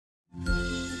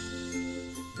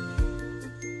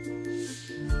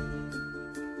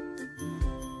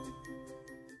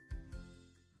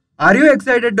Are you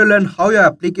excited to learn how your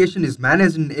application is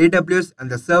managed in AWS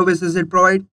and the services it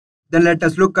provides? Then let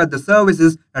us look at the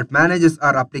services that manages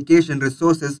our application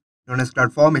resources known as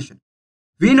CloudFormation.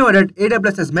 We know that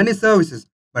AWS has many services,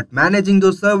 but managing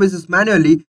those services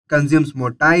manually consumes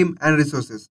more time and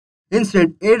resources.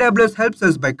 Instead, AWS helps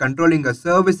us by controlling our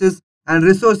services and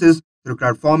resources through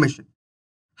CloudFormation.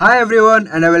 Hi everyone,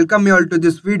 and I welcome you all to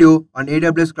this video on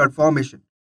AWS Cloudformation.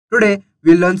 Today,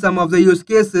 we'll learn some of the use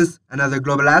cases and other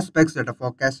global aspects that are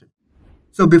forecasted.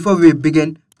 So before we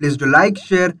begin, please do like,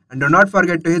 share, and do not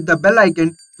forget to hit the bell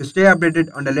icon to stay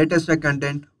updated on the latest tech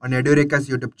content on Edureka's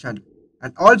YouTube channel.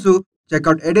 And also, check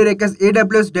out Edureka's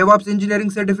AWS DevOps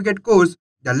Engineering Certificate course,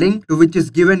 the link to which is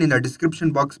given in the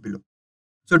description box below.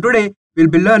 So today, we'll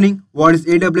be learning what is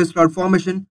AWS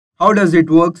Cloudformation, how does it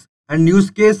work, and use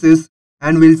cases,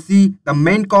 and we'll see the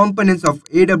main components of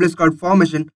AWS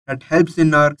Cloudformation that helps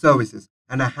in our services,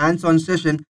 and a hands-on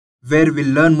session where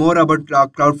we'll learn more about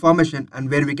Cloudformation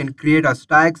and where we can create our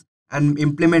stacks and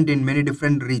implement in many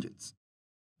different regions.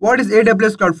 What is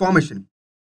AWS Cloudformation?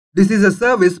 This is a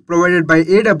service provided by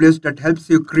AWS that helps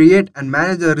you create and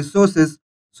manage the resources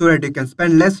so that you can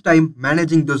spend less time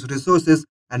managing those resources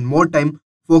and more time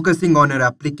focusing on your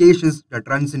applications that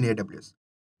runs in AWS.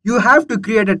 You have to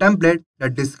create a template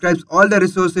that describes all the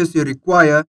resources you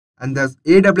require, and thus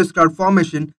AWS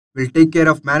Cloudformation will take care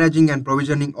of managing and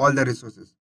provisioning all the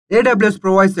resources. AWS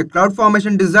provides a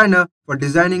Cloudformation designer for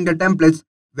designing the templates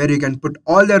where you can put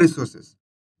all the resources.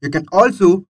 You can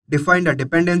also define the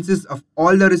dependencies of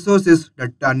all the resources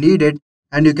that are needed,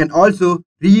 and you can also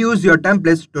reuse your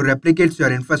templates to replicate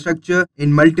your infrastructure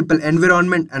in multiple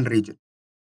environments and regions.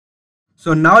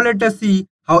 So now let us see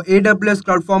how AWS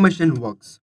Cloudformation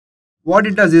works. What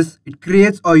it does is, it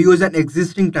creates or uses an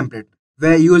existing template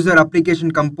where user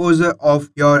application composer of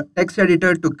your text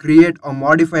editor to create or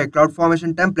modify a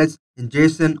CloudFormation templates in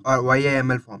JSON or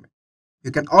YAML format. You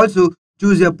can also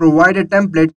choose your provided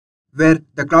template where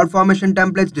the CloudFormation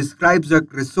templates describes the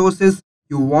resources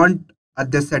you want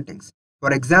at the settings.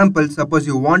 For example, suppose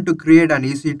you want to create an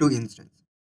EC2 instance.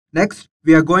 Next,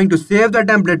 we are going to save the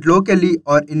template locally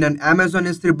or in an Amazon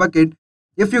S3 bucket.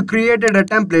 If you created a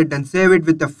template, then save it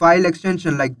with a file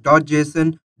extension like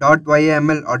 .json,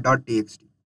 .yml or .txt.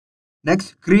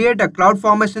 Next, create a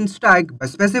CloudFormation stack by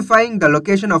specifying the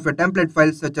location of a template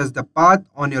file such as the path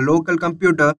on your local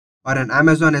computer or an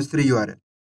Amazon S3 URL.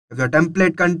 If the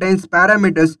template contains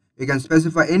parameters, you can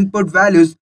specify input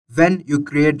values when you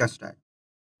create the stack.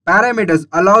 Parameters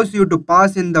allows you to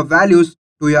pass in the values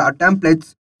to your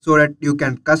templates so that you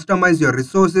can customize your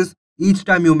resources each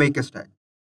time you make a stack.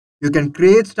 You can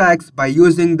create stacks by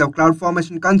using the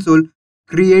CloudFormation console,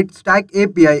 create stack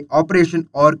API operation,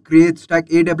 or create stack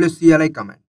AWS CLI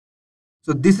command.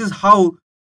 So this is how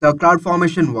the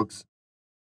CloudFormation works.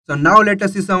 So now let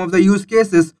us see some of the use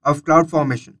cases of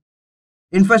CloudFormation.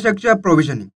 Infrastructure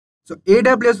provisioning. So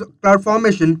AWS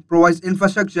CloudFormation provides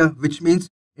infrastructure, which means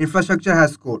infrastructure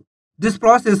has code. This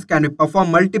process can be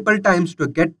performed multiple times to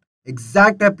get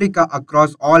exact replica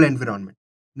across all environments.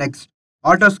 Next,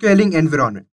 auto-scaling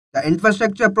environment. The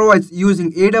infrastructure provides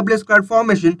using AWS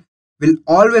CloudFormation will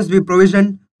always be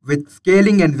provisioned with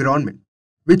scaling environment,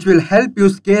 which will help you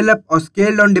scale up or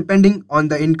scale down depending on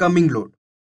the incoming load.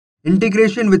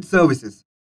 Integration with services.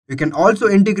 You can also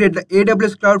integrate the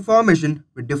AWS CloudFormation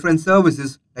with different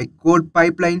services like code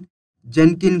pipeline,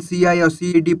 Jenkins CI or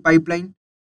CD pipeline,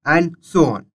 and so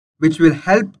on, which will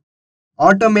help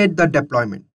automate the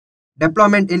deployment.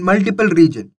 Deployment in multiple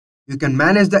regions. You can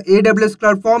manage the AWS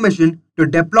CloudFormation to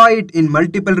deploy it in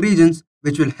multiple regions,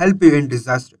 which will help you in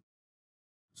disaster.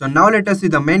 So now let us see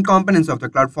the main components of the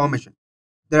CloudFormation.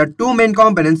 There are two main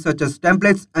components such as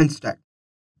templates and stack.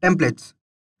 Templates.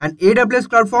 An AWS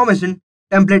CloudFormation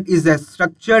template is a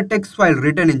structured text file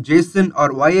written in JSON or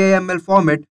YAML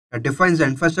format that defines the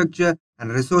infrastructure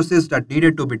and resources that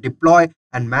needed to be deployed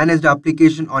and manage the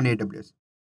application on AWS.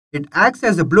 It acts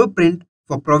as a blueprint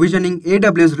for provisioning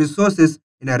AWS resources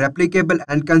in a replicable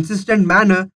and consistent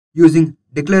manner using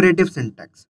declarative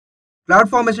syntax.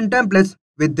 CloudFormation templates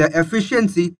with their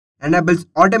efficiency enables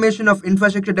automation of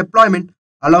infrastructure deployment,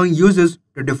 allowing users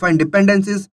to define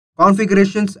dependencies,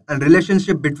 configurations, and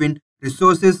relationship between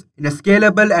resources in a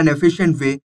scalable and efficient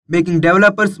way, making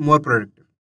developers more productive.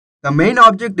 The main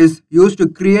object is used to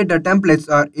create the templates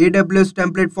are AWS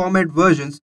template format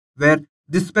versions, where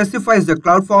this specifies the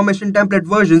CloudFormation template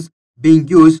versions being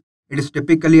used. It is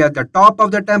typically at the top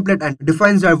of the template and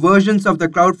defines the versions of the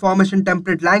CloudFormation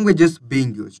template languages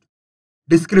being used.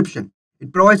 Description.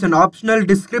 It provides an optional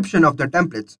description of the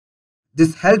templates.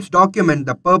 This helps document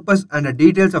the purpose and the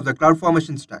details of the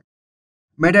CloudFormation stack.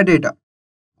 Metadata.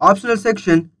 optional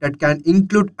section that can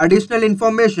include additional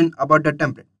information about the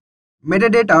template.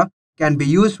 Metadata can be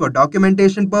used for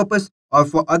documentation purpose or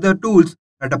for other tools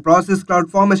that process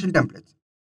CloudFormation templates.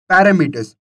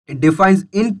 Parameters. It defines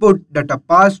input that are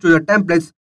passed to the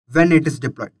templates when it is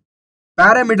deployed.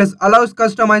 Parameters allows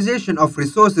customization of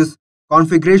resources,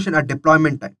 configuration at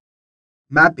deployment time.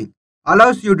 Mapping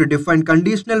allows you to define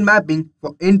conditional mapping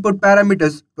for input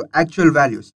parameters to actual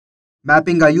values.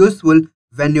 Mapping are useful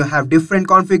when you have different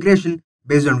configuration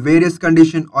based on various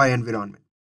condition or environment.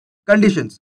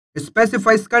 Conditions. It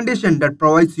specifies condition that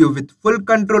provides you with full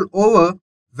control over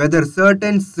whether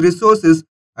certain resources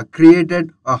are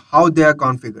created or how they are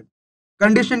configured.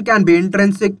 Condition can be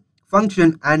intrinsic,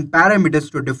 function, and parameters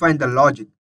to define the logic,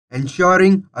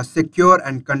 ensuring a secure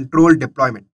and controlled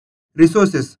deployment.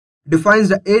 Resources defines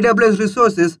the AWS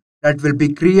resources that will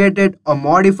be created or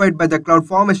modified by the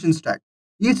CloudFormation stack.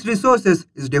 Each resource is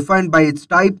defined by its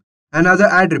type and other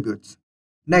attributes.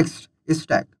 Next is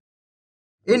stack.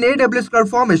 In AWS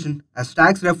CloudFormation, a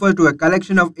stack refers to a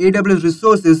collection of AWS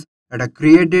resources that are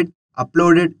created,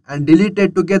 uploaded, and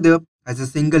deleted together as a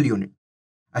single unit.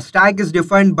 A stack is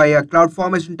defined by a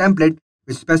CloudFormation template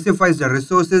which specifies the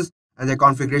resources and their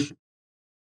configuration.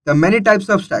 There are many types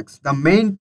of stacks. The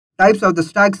main types of the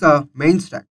stacks are main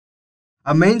stack.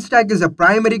 A main stack is a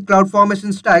primary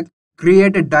CloudFormation stack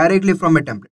created directly from a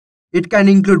template. It can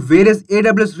include various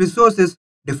AWS resources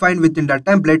defined within the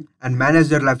template and manage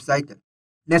their lifecycle.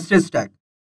 Nested stack.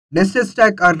 Nested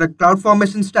stack are the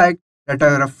CloudFormation stack that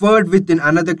are referred within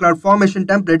another CloudFormation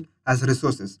template as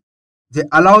resources. They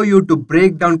allow you to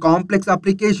break down complex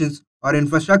applications or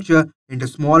infrastructure into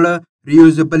smaller,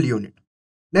 reusable units.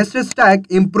 Nested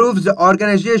stack improves the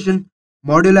organization,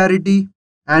 modularity,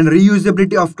 and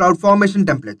reusability of CloudFormation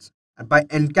templates by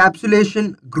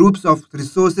encapsulation groups of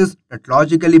resources that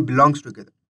logically belongs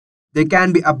together. They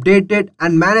can be updated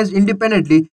and managed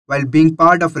independently while being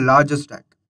part of a larger stack.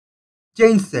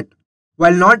 Change set.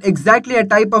 While not exactly a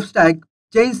type of stack,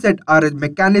 change set are a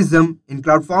mechanism in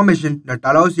CloudFormation that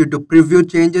allows you to preview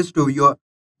changes to your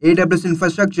AWS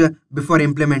infrastructure before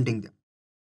implementing them.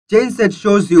 Change set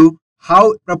shows you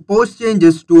how proposed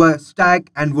changes to a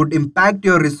stack and would impact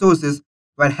your resources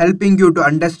while helping you to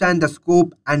understand the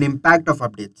scope and impact of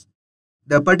updates.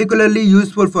 They are particularly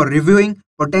useful for reviewing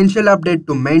potential updates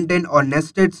to maintain or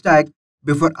nested stack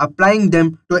before applying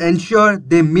them to ensure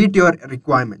they meet your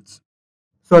requirements.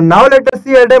 So now let us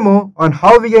see a demo on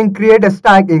how we can create a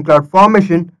stack in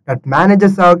CloudFormation that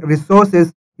manages our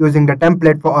resources using the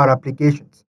template for our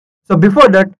applications. So before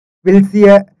that, we'll see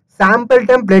a sample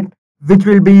template which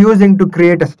we'll be using to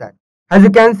create a stack. As you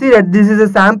can see that this is a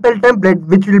sample template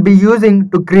which we'll be using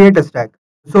to create a stack.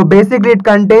 So basically it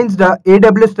contains the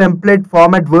AWS template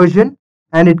format version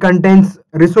and it contains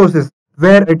resources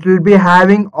where it will be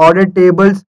having order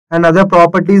tables and other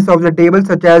properties of the table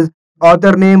such as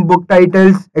author name, book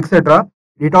titles, etc.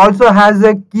 It also has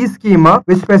a key schema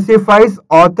which specifies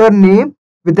author name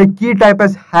with a key type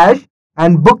as hash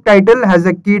and book title has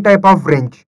a key type of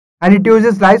range. And it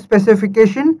uses live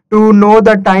specification to know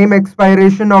the time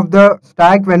expiration of the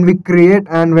stack when we create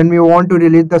and when we want to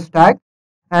delete the stack.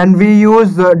 And we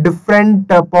use different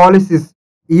policies.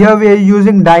 Here we are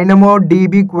using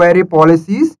DynamoDB query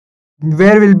policies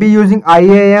where we'll be using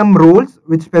IAM roles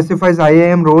which specifies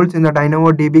IAM roles in the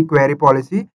DynamoDB query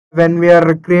policy. When we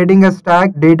are creating a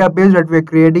stack, database that we are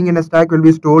creating in a stack will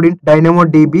be stored in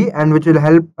DynamoDB and which will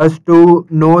help us to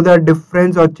know the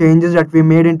difference or changes that we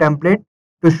made in template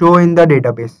to show in the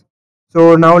database.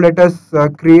 So now let us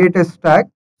create a stack.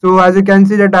 So as you can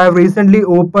see that I have recently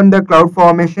opened the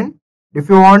CloudFormation. If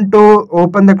you want to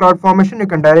open the CloudFormation, you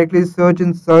can directly search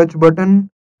in search button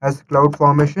as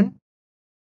CloudFormation.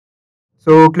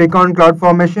 So click on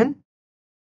CloudFormation.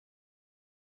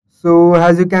 So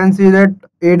as you can see that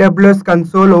AWS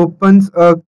console opens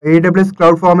a AWS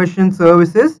CloudFormation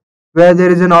services where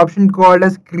there is an option called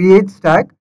as create stack.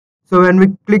 So when we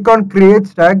click on create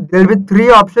stack, there will be three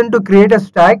options to create a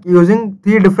stack using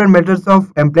three different methods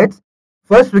of templates.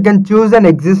 First, we can choose an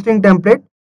existing template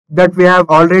that we have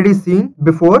already seen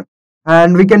before,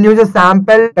 and we can use a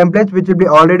sample template which will be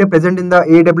already present in the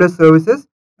AWS services,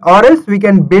 or else we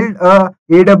can build a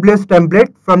AWS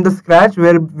template from the scratch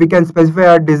where we can specify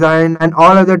our design and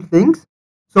all other things.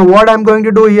 So what I'm going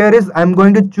to do here is I'm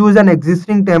going to choose an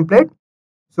existing template.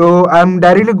 So I'm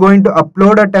directly going to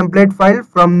upload a template file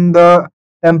from the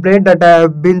template that I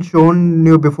have been shown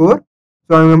you before.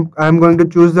 So I'm going to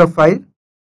choose the file.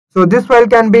 So this file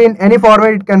can be in any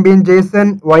format. It can be in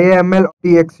JSON, YAML,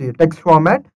 TXT, text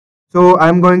format. So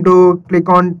I'm going to click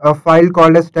on a file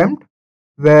called as temp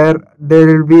where there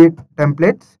will be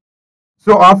templates.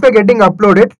 So after getting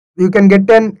uploaded, you can get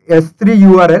an S3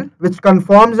 URL which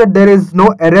confirms that there is no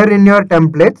error in your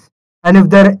templates, and if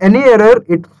there are any error,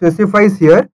 it specifies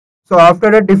here. So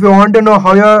after that, if you want to know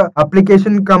how your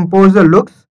application composer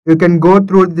looks, you can go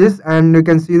through this and you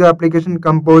can see the application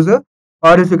composer,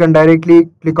 or else you can directly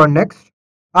click on next.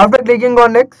 After clicking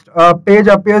on next, a page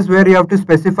appears where you have to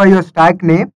specify your stack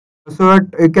name so that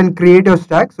you can create your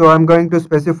stack. So I'm going to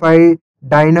specify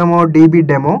DynamoDB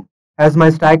demo as my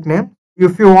stack name.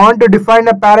 If you want to define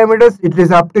the parameters, it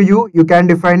is up to you. You can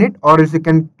define it, or else you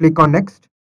can click on next.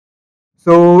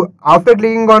 So after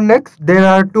clicking on next, there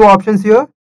are two options here,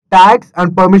 tags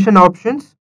and permission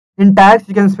options. In tags,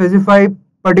 you can specify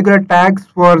particular tags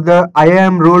for the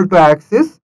IAM role to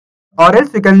access, or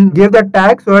else you can give the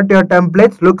tag so that your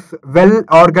templates looks well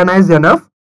organized enough,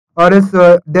 or else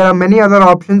there are many other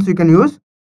options you can use.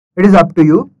 It is up to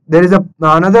you. There is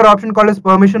another option called as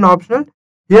permission optional.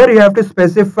 Here you have to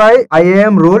specify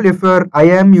IAM role if you're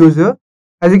IAM user.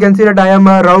 As you can see that I am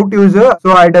a route user,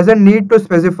 so I doesn't need to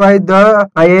specify the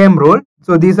IAM role.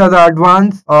 So these are the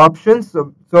advanced options.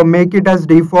 So make it as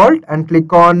default and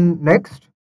click on next.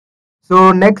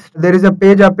 So next there is a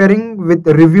page appearing with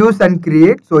reviews and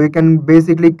create. So you can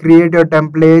basically create your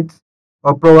templates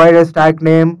or provide a stack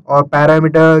name or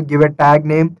parameter, give a tag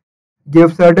name,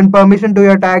 give certain permission to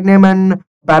your tag name and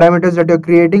parameters that you're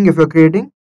creating if you're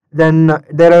creating. Then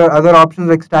there are other options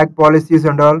like stack policies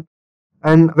and all.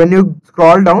 And when you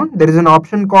scroll down, there is an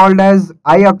option called as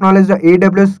I acknowledge the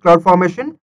AWS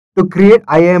Cloudformation to create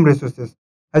IAM resources.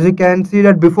 As you can see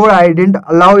that before I didn't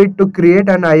allow it to create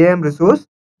an IAM resource.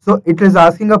 So it is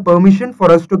asking a permission for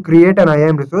us to create an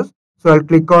IAM resource. So I'll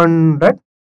click on that,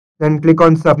 then click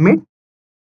on submit.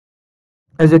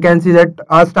 As you can see that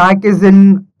our stack is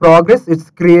in progress, it's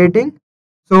creating.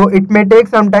 So it may take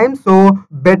some time, so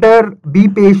better be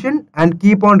patient and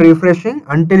keep on refreshing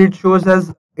until it shows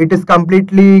us it is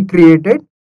completely created.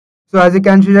 So as you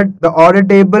can see that the order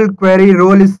table query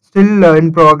role is still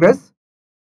in progress,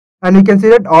 and you can see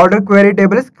that order query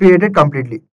table is created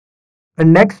completely.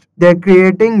 And next they are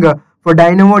creating for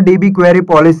DynamoDB query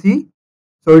policy.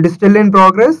 So it is still in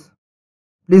progress.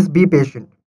 Please be patient.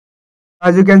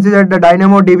 As you can see that the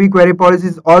DynamoDB query policy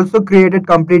is also created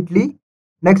completely.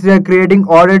 Next they are creating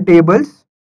order tables.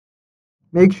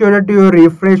 Make sure that you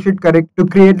refresh it correct to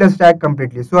create the stack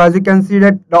completely. So as you can see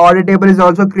that the order table is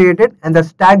also created and the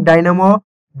stack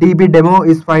DynamoDB demo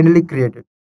is finally created.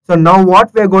 So now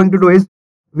what we are going to do is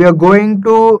we are going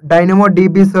to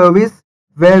DynamoDB service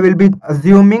where we'll be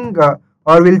assuming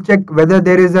or we'll check whether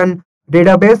there is an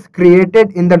database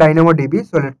created in the DynamoDB.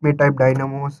 So let me type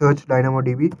search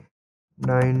DynamoDB.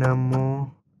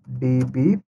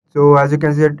 So as you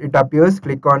can see it appears,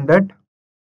 click on that.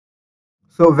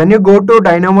 So when you go to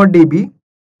DynamoDB,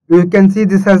 you can see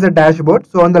this as a dashboard.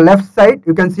 So on the left side,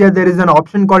 you can see there is an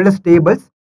option called as tables.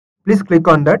 Please click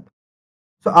on that.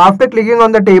 So after clicking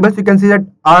on the tables, you can see that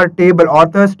our table,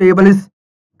 authors table is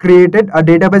created. A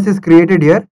database is created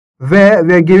here where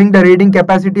we are giving the reading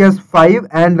capacity as 5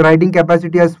 and writing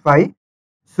capacity as 5.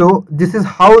 So this is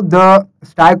how the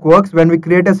stack works. When we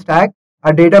create a stack,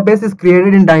 a database is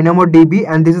created in DynamoDB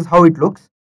and this is how it looks.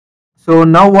 So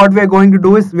now what we are going to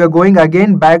do is we are going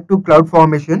again back to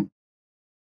Cloudformation.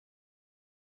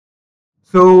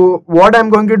 So what I'm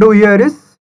going to do here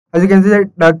is, as you can see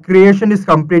that the creation is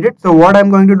completed. So what I'm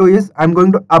going to do is I'm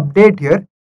going to update here.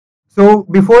 So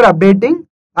before updating,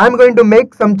 I'm going to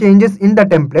make some changes in the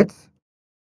templates.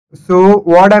 So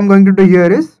what I'm going to do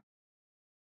here is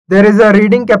there is a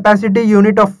reading capacity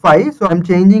unit of 5. So I'm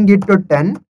changing it to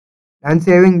 10 and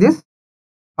saving this.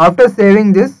 After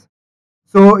saving this,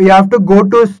 so you have to go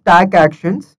to stack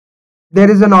actions. There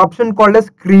is an option called as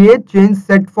create change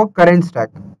set for current stack.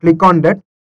 Click on that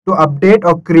to update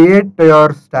or create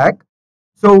your stack.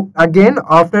 So again,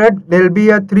 after that, there will be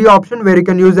a 3 option where you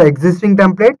can use the existing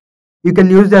template. You can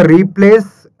use the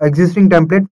replace existing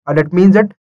template. That means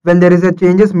that when there is a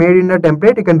changes made in the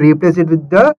template, you can replace it with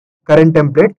the current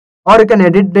template, or you can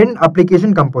edit in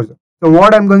application composer. So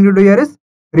what I'm going to do here is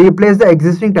replace the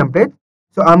existing template.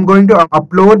 So I'm going to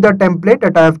upload the template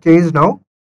that I have changed now.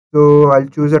 So I'll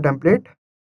choose a template.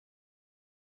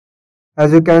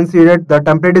 As you can see that the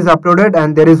template is uploaded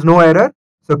and there is no error.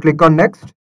 So click on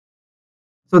next.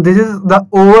 So this is the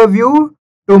overview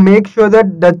to make sure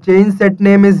that the change set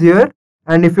name is here.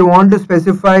 And if you want to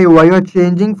specify why you're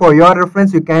changing for your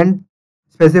reference, you can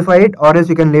specify it, or else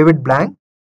you can leave it blank.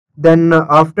 Then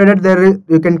after that,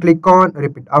 you can click on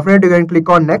repeat. After that, you can click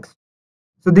on next.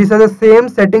 So these are the same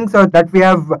settings that we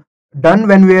have done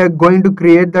when we are going to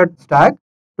create that stack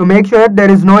to make sure that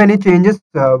there is no any changes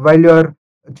while you are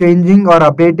changing or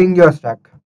updating your stack.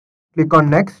 Click on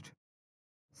next.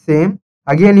 Same.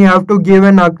 Again, you have to give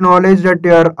and acknowledge that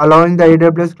you are allowing the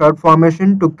AWS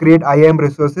Cloudformation to create IAM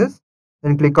resources.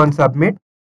 Then click on submit.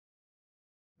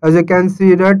 As you can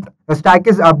see that the stack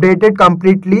is updated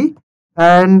completely,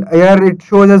 and here it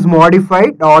shows as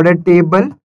modified the order table.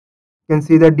 You can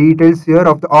see the details here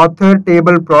of the author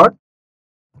table prod.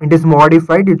 It is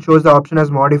modified. It shows the option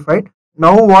as modified.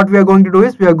 Now what we are going to do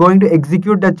is we are going to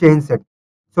execute the change set.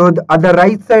 So at the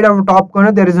right side of the top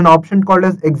corner, there is an option called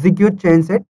as execute change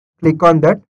set. Click on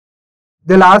that.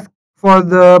 They'll ask for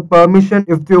the permission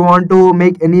if you want to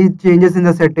make any changes in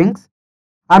the settings.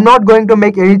 I'm not going to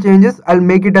make any changes. I'll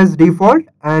make it as default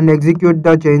and execute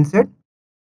the change set.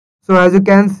 So as you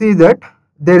can see that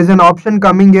there is an option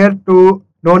coming here to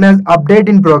known as update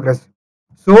in progress.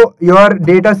 So your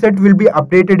data set will be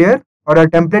updated here, or a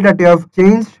template that you have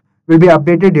changed will be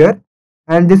updated here,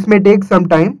 and this may take some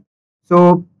time.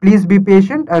 So please be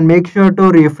patient and make sure to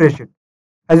refresh it.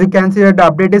 As you can see that the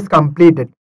update is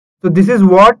completed. So this is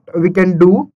what we can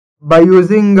do by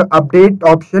using update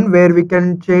option, where we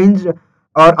can change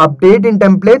or update in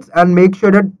templates and make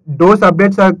sure that those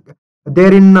updates are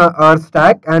there in our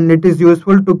stack and it is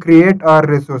useful to create our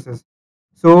resources.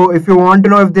 So if you want to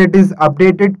know if that is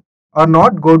updated or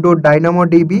not, go to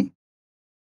DynamoDB,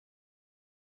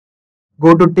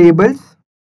 go to tables.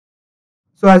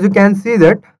 So as you can see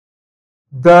that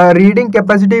the reading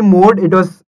capacity mode, it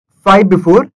was 5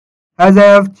 before. As I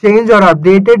have changed or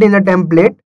updated in the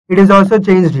template, it is also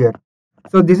changed here.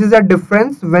 So this is a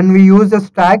difference when we use a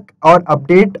stack or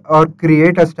update or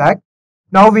create a stack.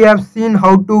 Now we have seen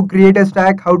how to create a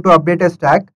stack, how to update a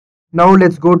stack. Now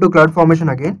let's go to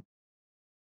CloudFormation again.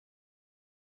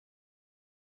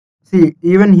 See,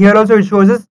 even here also it shows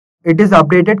us it is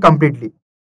updated completely.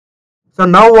 So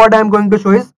now what I am going to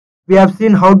show is, we have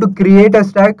seen how to create a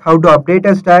stack, how to update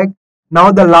a stack.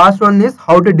 Now the last one is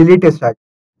how to delete a stack.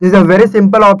 This is a very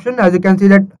simple option. As you can see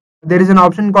that there is an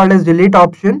option called as delete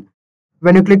option.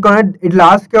 When you click on it, it will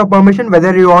ask your permission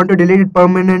whether you want to delete it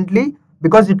permanently,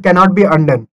 because it cannot be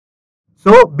undone.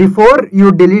 So before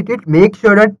you delete it, make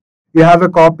sure that you have a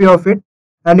copy of it,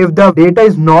 and if the data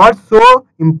is not so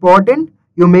important,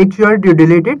 you make sure that you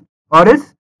delete it, or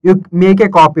else you make a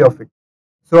copy of it.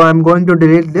 So I'm going to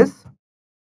delete this.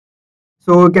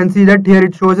 So you can see that here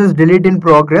it shows as delete in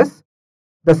progress.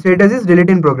 The status is delete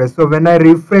in progress. So when I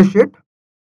refresh it,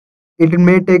 it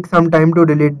may take some time to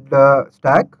delete the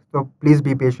stack. So please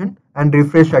be patient and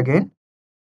refresh again.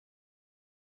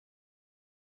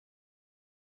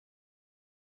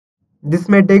 This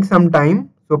may take some time,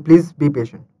 so please be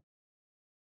patient.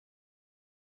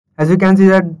 As you can see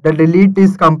that the delete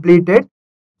is completed.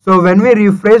 So when we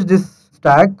refresh this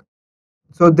stack,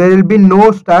 so there will be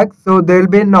no stack. So there will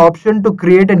be an option to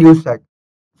create a new stack.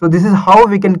 So this is how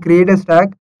we can create a stack,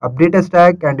 update a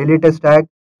stack and delete a stack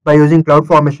by using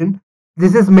CloudFormation.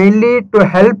 This is mainly to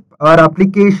help our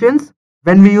applications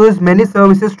when we use many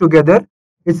services together.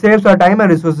 It saves our time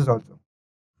and resources also.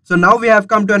 So now we have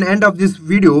come to an end of this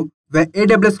video, where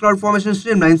AWS CloudFormation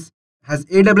Streamlines has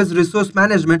AWS resource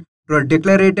management through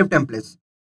declarative templates,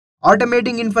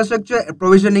 automating infrastructure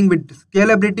provisioning with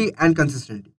scalability and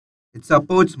consistency. It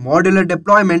supports modular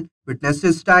deployment with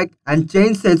nested stack and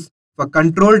change sets for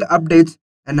controlled updates,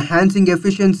 enhancing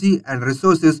efficiency and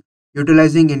resources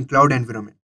utilizing in cloud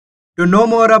environment. To know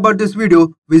more about this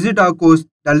video, visit our course,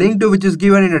 the link to which is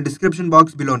given in the description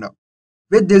box below now.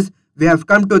 With this, we have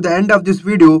come to the end of this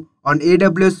video on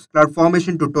AWS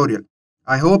CloudFormation tutorial.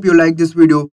 I hope you like this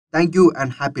video. Thank you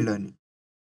and happy learning.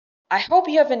 I hope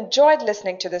you have enjoyed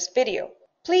listening to this video.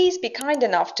 Please be kind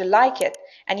enough to like it,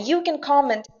 and you can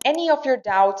comment any of your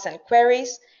doubts and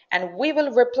queries, and we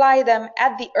will reply them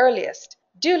at the earliest.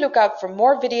 Do look out for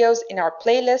more videos in our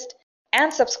playlist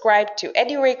and subscribe to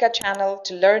Edureka channel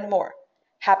to learn more.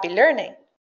 Happy learning!